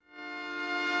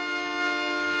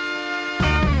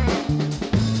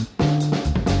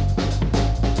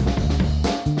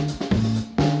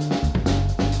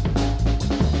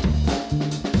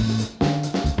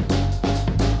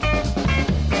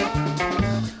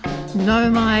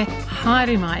nau mai,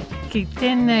 haere mai, ki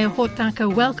tēnei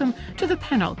hōtaka. Welcome to the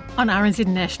panel on RNZ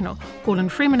National. Ko Lynn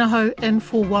Freeman aho in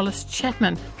for Wallace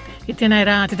Chapman. Ki tēnei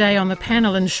rā today on the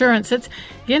panel, insurance. It's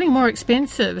getting more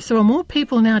expensive, so are more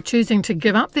people now choosing to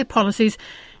give up their policies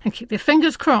and keep their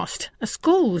fingers crossed. A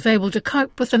school is able to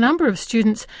cope with the number of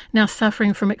students now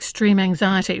suffering from extreme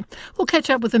anxiety. We'll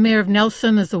catch up with the Mayor of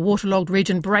Nelson as the waterlogged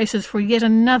region braces for yet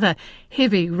another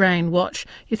heavy rain watch.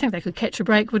 You'd think they could catch a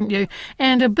break, wouldn't you?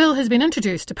 And a bill has been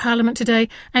introduced to Parliament today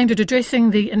aimed at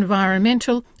addressing the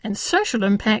environmental and social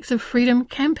impacts of freedom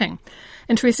camping.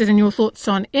 Interested in your thoughts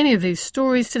on any of these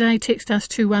stories today, text us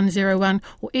 2101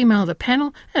 or email the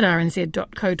panel at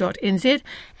rnz.co.nz.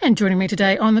 And joining me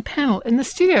today on the panel in the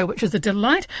studio, which is a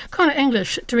delight, Conor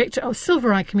English, Director of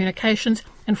Silver Eye Communications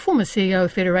and former CEO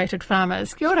of Federated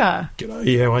Farmers. Kia ora.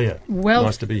 G'day, how are you? Well,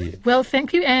 nice to be here. Well,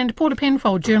 thank you. And Paula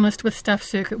Penfold, journalist with Stuff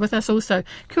Circuit, with us also.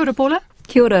 Kia ora, Paula.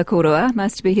 Kia ora, koroa.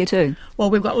 Nice to be here too. Well,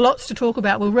 we've got lots to talk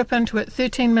about. We'll rip into it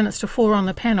 13 minutes to 4 on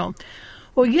the panel.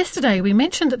 Well, yesterday we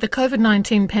mentioned that the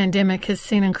COVID-19 pandemic has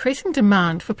seen increasing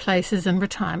demand for places in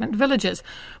retirement villages,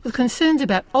 with concerns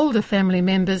about older family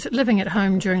members living at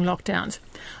home during lockdowns.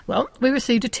 Well, we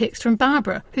received a text from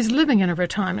Barbara, who's living in a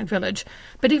retirement village,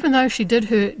 but even though she did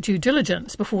her due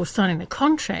diligence before signing the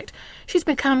contract, she's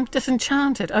become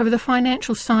disenchanted over the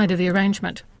financial side of the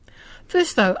arrangement.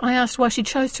 First, though, I asked why she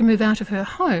chose to move out of her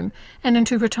home and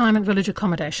into retirement village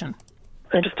accommodation.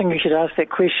 Interesting you should ask that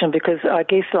question because I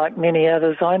guess like many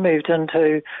others, I moved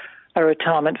into a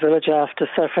retirement village after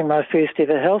suffering my first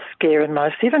ever health scare in my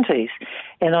 70s.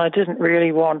 And I didn't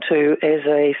really want to, as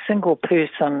a single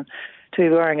person, to be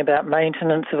worrying about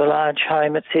maintenance of a large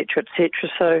home, etc., etc.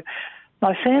 So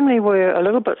my family were a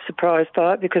little bit surprised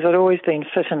by it because I'd always been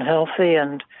fit and healthy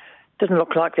and didn't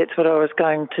look like that's what I was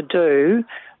going to do.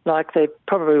 Like they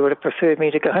probably would have preferred me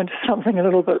to go into something a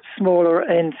little bit smaller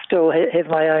and still have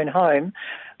my own home.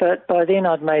 But by then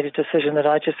I'd made a decision that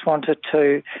I just wanted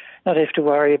to not have to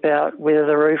worry about whether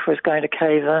the roof was going to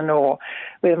cave in or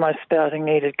whether my spouting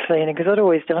needed cleaning, because I'd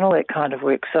always done all that kind of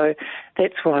work. So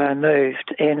that's why I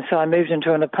moved. And so I moved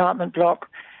into an apartment block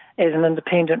as an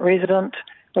independent resident,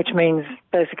 which means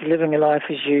basically living your life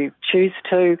as you choose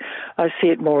to. I see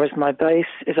it more as my base,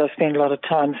 as I spend a lot of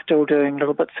time still doing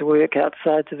little bits of work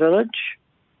outside the village.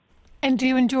 And do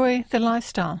you enjoy the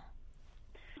lifestyle?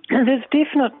 There's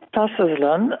definite pluses,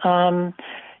 Lynn.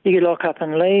 You lock up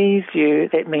and leave,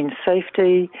 that means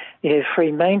safety, you have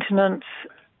free maintenance.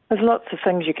 There's lots of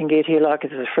things you can get here, like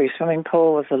there's a free swimming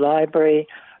pool, there's a library.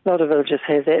 A lot of villages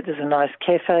have that. There's a nice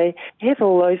cafe. You have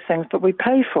all those things, but we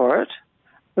pay for it.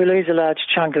 We lose a large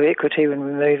chunk of equity when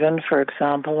we move in, for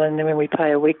example, and then when we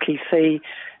pay a weekly fee.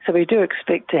 So we do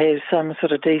expect to have some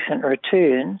sort of decent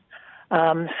return.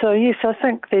 So, yes, I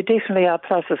think there definitely are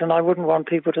pluses, and I wouldn't want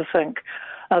people to think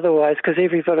otherwise, because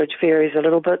every village varies a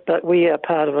little bit, but we are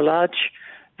part of a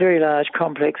very large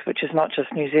complex, which is not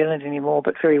just New Zealand anymore,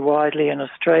 but very widely in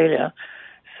Australia.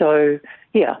 So,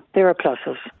 yeah, there are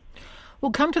pluses.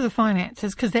 We'll come to the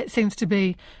finances, because that seems to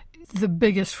be the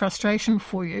biggest frustration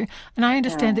for you. And I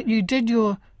understand that you did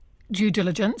your due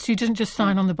diligence. You didn't just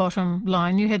sign on the bottom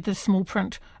line. You had the small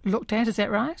print looked at. Is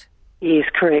that right? Yes,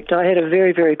 correct. I had a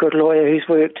very, very good lawyer who's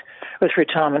worked with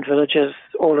retirement villages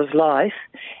all his life,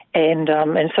 and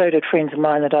so did friends of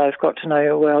mine that I've got to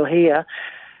know well here.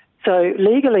 So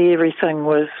legally everything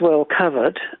was well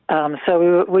covered.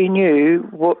 So we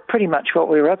knew pretty much what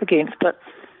we were up against, but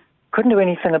couldn't do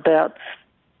anything about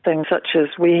things such as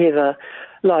we have a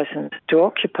license to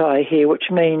occupy here, which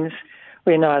means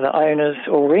we're neither owners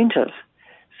or renters.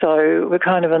 So we're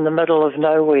kind of in the middle of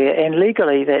nowhere, and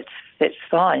legally that's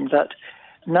fine, but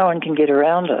no one can get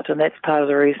around it, and that's part of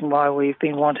the reason why we've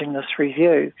been wanting this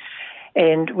review.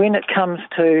 And when it comes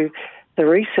to the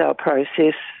resale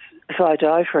process, if I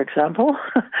die, for example,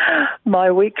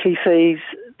 my weekly fees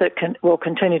will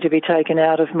continue to be taken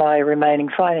out of my remaining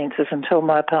finances until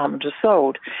my apartment is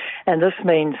sold. And this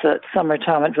means that some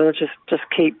retirement villages just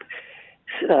keep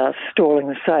stalling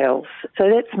the sales. So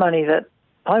that's money that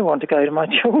I want to go to my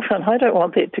children. I don't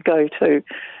want that to go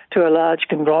to a large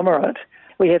conglomerate.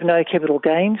 We have no capital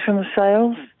gains from the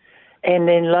sales, and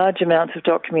then large amounts of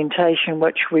documentation,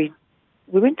 which we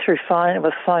went through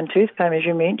with fine-tooth comb, as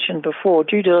you mentioned before.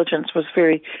 Due diligence was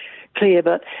very clear,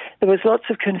 but there was lots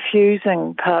of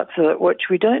confusing parts of it which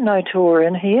we don't know till we're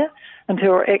in here,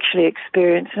 until we're actually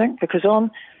experiencing, because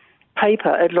on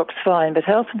paper it looks fine, but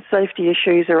health and safety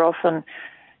issues are often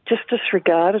just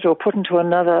disregarded or put into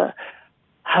another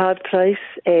hard place.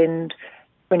 And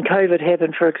when COVID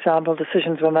happened, for example,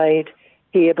 decisions were made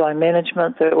here by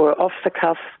management that were off the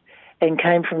cuff and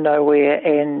came from nowhere,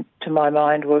 and to my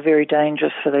mind were very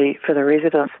dangerous for the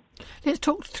residents. Let's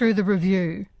talk through the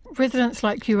review. Residents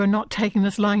like you are not taking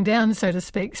this lying down, so to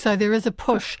speak, so there is a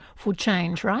push for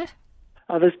change, right?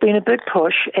 There's been a big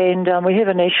push, and we have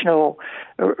a national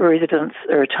residents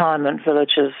retirement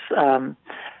villages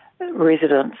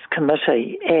residents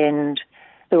committee, and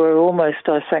there were almost,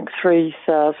 I think,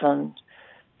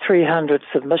 3,300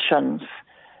 submissions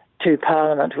to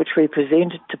Parliament, which we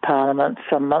presented to Parliament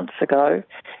some months ago,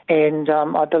 and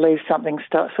I believe something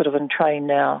starts sort of in train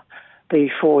now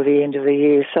before the end of the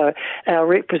year. So our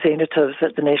representatives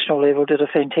at the national level did a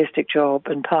fantastic job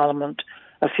in Parliament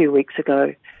a few weeks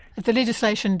ago. If the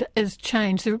legislation is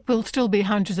changed, there will still be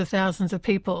hundreds of thousands of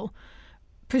people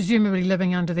presumably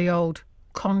living under the old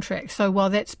contract. So while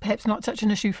that's perhaps not such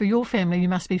an issue for your family, you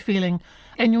must be feeling,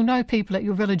 and you'll know people at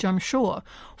your village, I'm sure,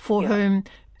 for whom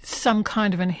some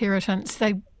kind of inheritance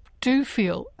they do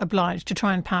feel obliged to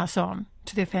try and pass on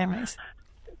to their families.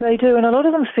 They do, and a lot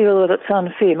of them feel that it's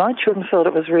unfair. My children felt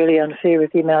it was really unfair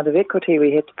with the amount of equity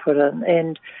we had to put in,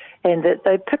 and that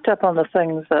they picked up on the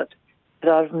things that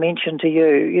I've mentioned to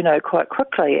you, quite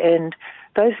quickly, and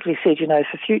basically said,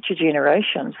 for future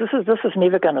generations, this is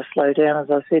never going to slow down, as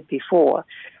I said before.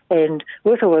 And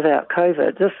with or without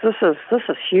COVID, this is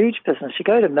huge business. You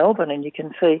go to Melbourne and you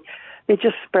can see they're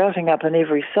just sprouting up in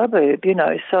every suburb,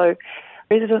 So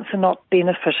residents are not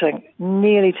benefiting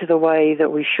nearly to the way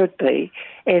that we should be.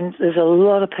 And there's a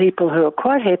lot of people who are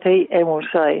quite happy and will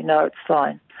say, no, it's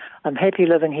fine. I'm happy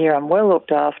living here. I'm well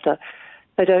looked after.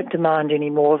 They don't demand any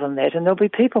more than that. And there'll be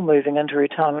people moving into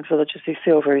retirement villages who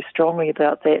feel very strongly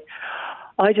about that.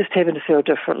 I just happen to feel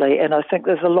differently, and I think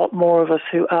there's a lot more of us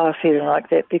who are feeling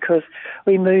like that because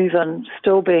we move in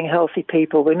still being healthy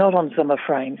people. We're not on Zimmer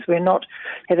frames. We're not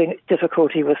having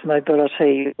difficulty with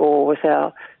mobility or with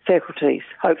our faculties,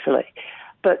 hopefully.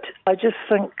 But I just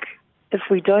think if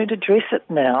we don't address it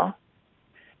now,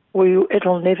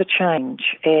 it'll never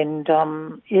change. And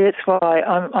that's why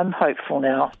I'm hopeful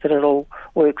now that it'll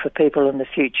work for people in the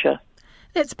future.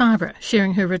 That's Barbara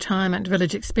sharing her retirement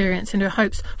village experience and her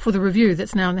hopes for the review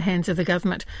that's now in the hands of the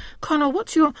government. Conor,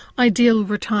 what's your ideal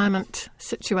retirement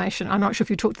situation? I'm not sure if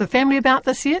you talked to the family about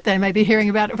this yet. They may be hearing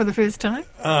about it for the first time.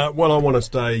 Well, I want to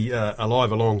stay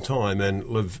alive a long time and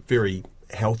live very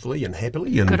healthily and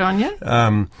happily. And, good on you.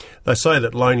 They say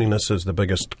that loneliness is the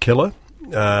biggest killer.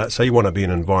 So you want to be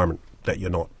in an environment that you're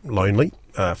not lonely,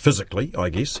 physically, I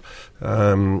guess.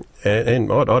 And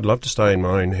I'd love to stay in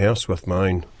my own house with my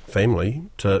own family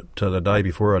to the day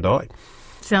before I die.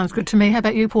 Sounds good to me. How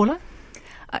about you, Paula?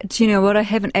 Do you know what? I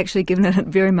haven't actually given it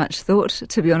very much thought,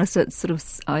 to be honest.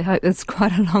 It's I hope it's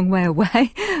quite a long way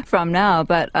away from now,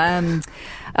 but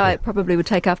I probably would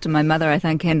take after my mother, I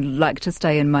think, and like to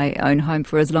stay in my own home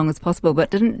for as long as possible.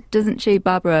 But doesn't she,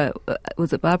 Barbara,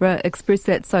 express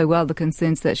that so well, the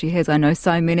concerns that she has? I know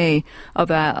so many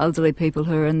of our elderly people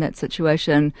who are in that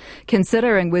situation,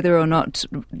 considering whether or not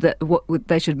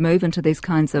they should move into these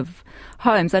kinds of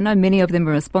homes. I know many of them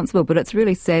are responsible, but it's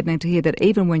really saddening to hear that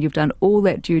even when you've done all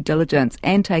that due diligence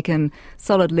and taken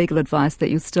solid legal advice, that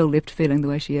you're still left feeling the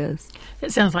way she is.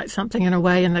 It sounds like something in a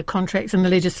way in the contracts and the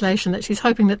legislation that she's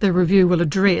hoping that the review will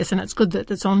address, and it's good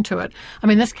that it's onto it. I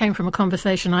mean, this came from a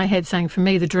conversation I had saying for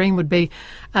me the dream would be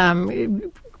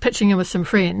pitching in with some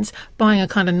friends, buying a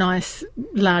kind of nice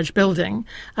large building,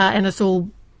 and it's all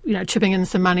chipping in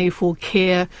some money for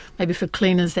care, maybe for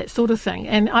cleaners, that sort of thing.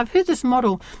 And I've heard this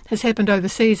model has happened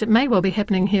overseas. It may well be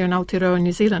happening here in Aotearoa,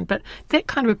 New Zealand, but that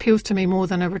kind of appeals to me more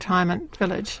than a retirement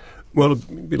village. Well,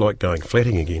 it'd be like going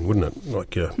flatting again, wouldn't it?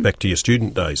 Like back to your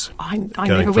student days. I going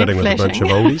never went flatting with a bunch of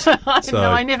oldies.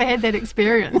 No, I never had that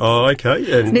experience. Oh, okay.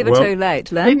 And, it's never too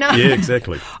late, Lynn. No. Yeah,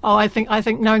 exactly. I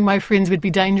think knowing my friends would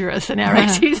be dangerous in our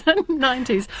 80s and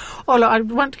 90s. Oh, look, I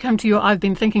want to come to I've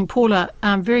been thinking, Paula,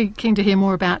 I'm very keen to hear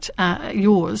more about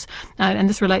yours, and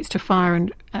this relates to fire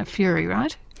and fury,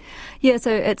 right? Yeah,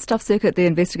 so at Stuff Circuit, the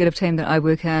investigative team that I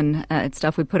work in at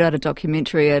Stuff, we put out a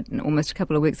documentary almost a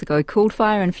couple of weeks ago called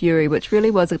Fire and Fury, which really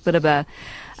was a bit of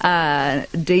a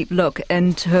deep look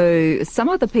into some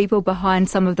of the people behind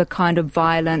some of the kind of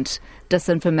violent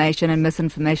disinformation and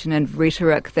misinformation and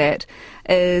rhetoric that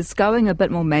is going a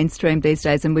bit more mainstream these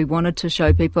days, and we wanted to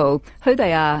show people who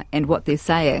they are and what they're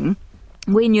saying.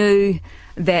 We knew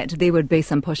that there would be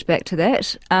some pushback to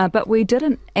that, but we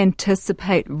didn't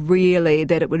anticipate really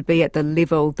that it would be at the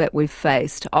level that we've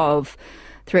faced of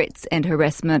threats and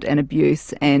harassment and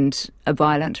abuse and a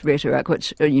violent rhetoric,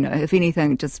 which, if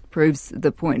anything, just proves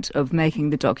the point of making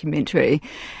the documentary.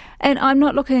 And I'm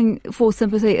not looking for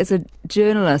sympathy as a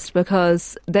journalist,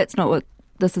 because that's not what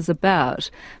this is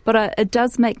about. But it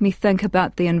does make me think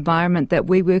about the environment that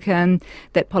we work in,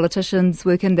 that politicians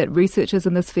work in, that researchers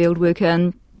in this field work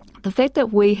in. The fact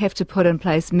that we have to put in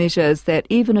place measures that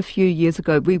even a few years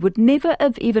ago we would never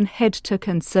have even had to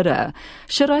consider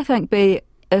should, I think, be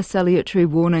a salutary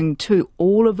warning to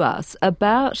all of us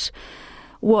about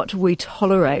what we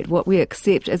tolerate, what we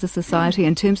accept as a society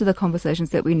in terms of the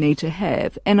conversations that we need to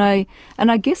have. And I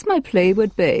guess my plea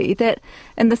would be that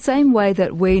in the same way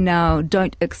that we now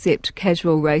don't accept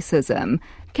casual racism,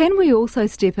 can we also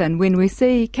step in when we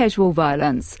see casual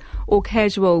violence or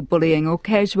casual bullying or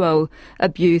casual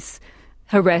abuse,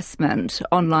 harassment,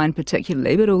 online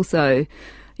particularly, but also,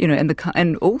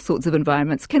 in all sorts of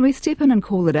environments? Can we step in and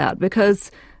call it out?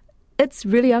 Because it's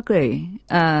really ugly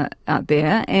out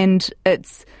there, and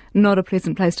it's not a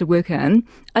pleasant place to work in.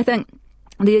 I think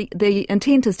the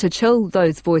intent is to chill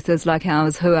those voices like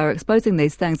ours who are exposing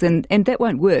these things, and that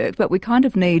won't work. But we kind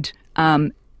of need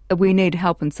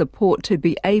help and support to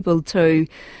be able to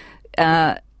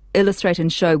illustrate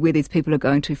and show where these people are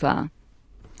going too far.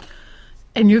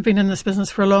 And you've been in this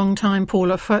business for a long time,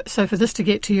 Paula. So for this to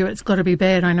get to you, it's got to be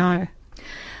bad, I know.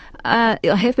 I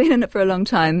have been in it for a long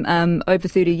time, over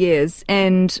 30 years,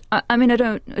 and I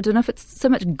don't know if it's so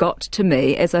much got to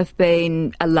me as I've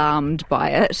been alarmed by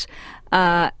it,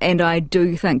 and I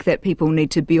do think that people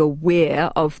need to be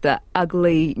aware of the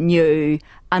ugly new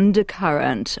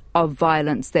undercurrent of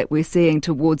violence that we're seeing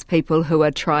towards people who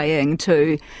are trying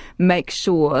to make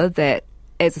sure that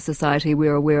as a society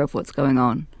we're aware of what's going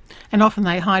on. And often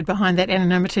they hide behind that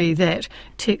anonymity that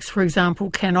text, for example,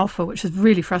 can offer, which is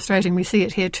really frustrating. We see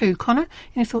it here too. Conor,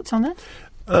 any thoughts on that?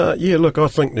 Yeah, look, I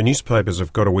think the newspapers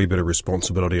have got a wee bit of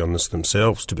responsibility on this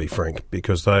themselves, to be frank,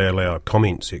 because they allow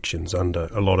comment sections under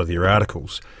a lot of their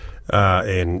articles. I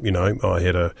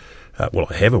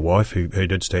have a wife who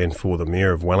did stand for the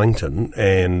Mayor of Wellington,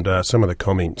 and some of the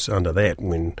comments under that,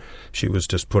 when she was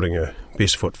just putting her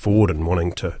best foot forward and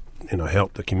wanting to,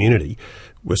 help the community,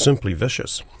 were simply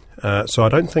vicious. So I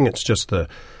don't think it's just the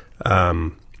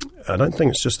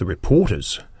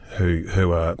reporters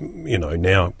who are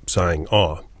now saying,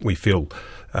 we feel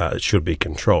it should be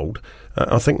controlled.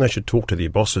 I think they should talk to their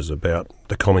bosses about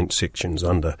the comment sections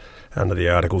under the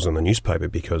articles in the newspaper,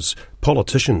 because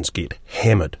politicians get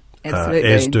hammered.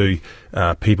 As do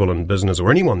people in business or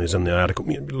anyone who's in the article.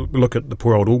 Look at the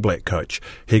poor old All Black coach.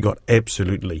 He got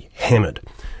absolutely hammered,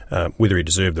 whether he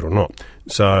deserved it or not.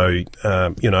 So,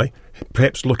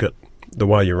 perhaps look at the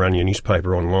way you run your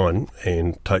newspaper online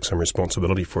and take some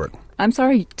responsibility for it. I'm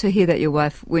sorry to hear that your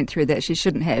wife went through that. She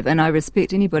shouldn't have, and I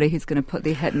respect anybody who's going to put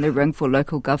their hat in the ring for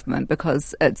local government,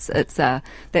 because that's hard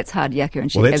yakka,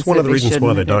 and she that's one of the reasons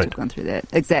why they don't. Gone through that.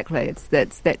 Exactly,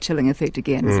 that's that chilling effect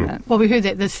again, isn't it? Well, we heard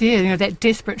that this year. that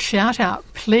desperate shout out.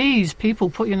 Please, people,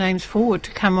 put your names forward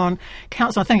to come on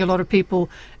council. I think a lot of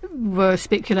people were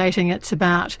speculating it's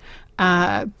about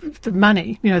the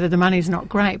money, that the money's not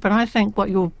great. But I think what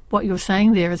you're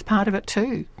saying there is part of it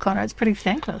too, Conor. It's pretty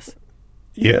thankless.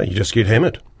 Yeah, you just get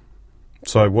hammered.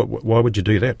 So why would you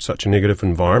do that? Such a negative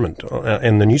environment.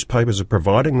 And the newspapers are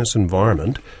providing this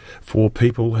environment for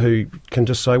people who can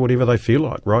just say whatever they feel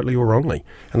like, rightly or wrongly.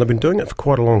 And they've been doing it for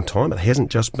quite a long time. It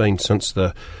hasn't just been since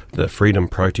the freedom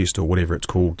protest or whatever it's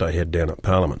called they had down at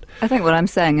Parliament. I think what I'm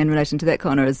saying in relation to that,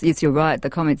 Conor, is yes, you're right, the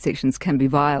comment sections can be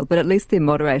vile, but at least they're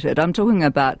moderated. I'm talking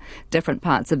about different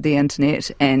parts of the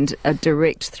internet and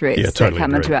direct threats that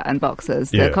come into our inboxes.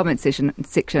 The comment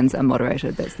sections are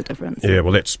moderated. That's the difference. Yeah,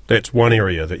 well, that's one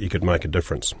area that you could make a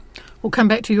difference. We'll come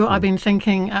back to you. I've been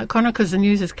thinking, Conor, because the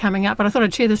news is coming up, but I thought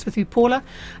I'd share this with you, Paula.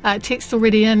 Text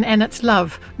already in, and it's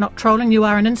love, not trolling. You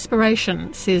are an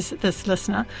inspiration, says this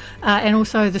listener. And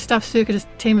also the Stuff Circuit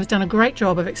team has done a great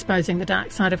job of exposing the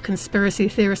dark side of conspiracy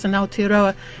theorists in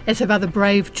Aotearoa, as have other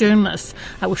brave journalists.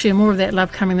 We'll share more of that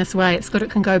love coming this way. It's good, it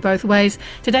can go both ways.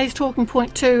 Today's talking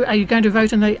point too, are you going to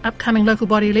vote in the upcoming local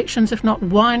body elections? If not,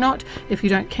 why not? If you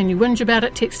don't, can you whinge about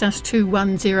it? Text us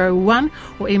 2101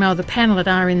 or email the panel at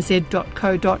rnz.co.nz.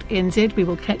 We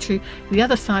will catch you the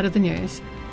other side of the news.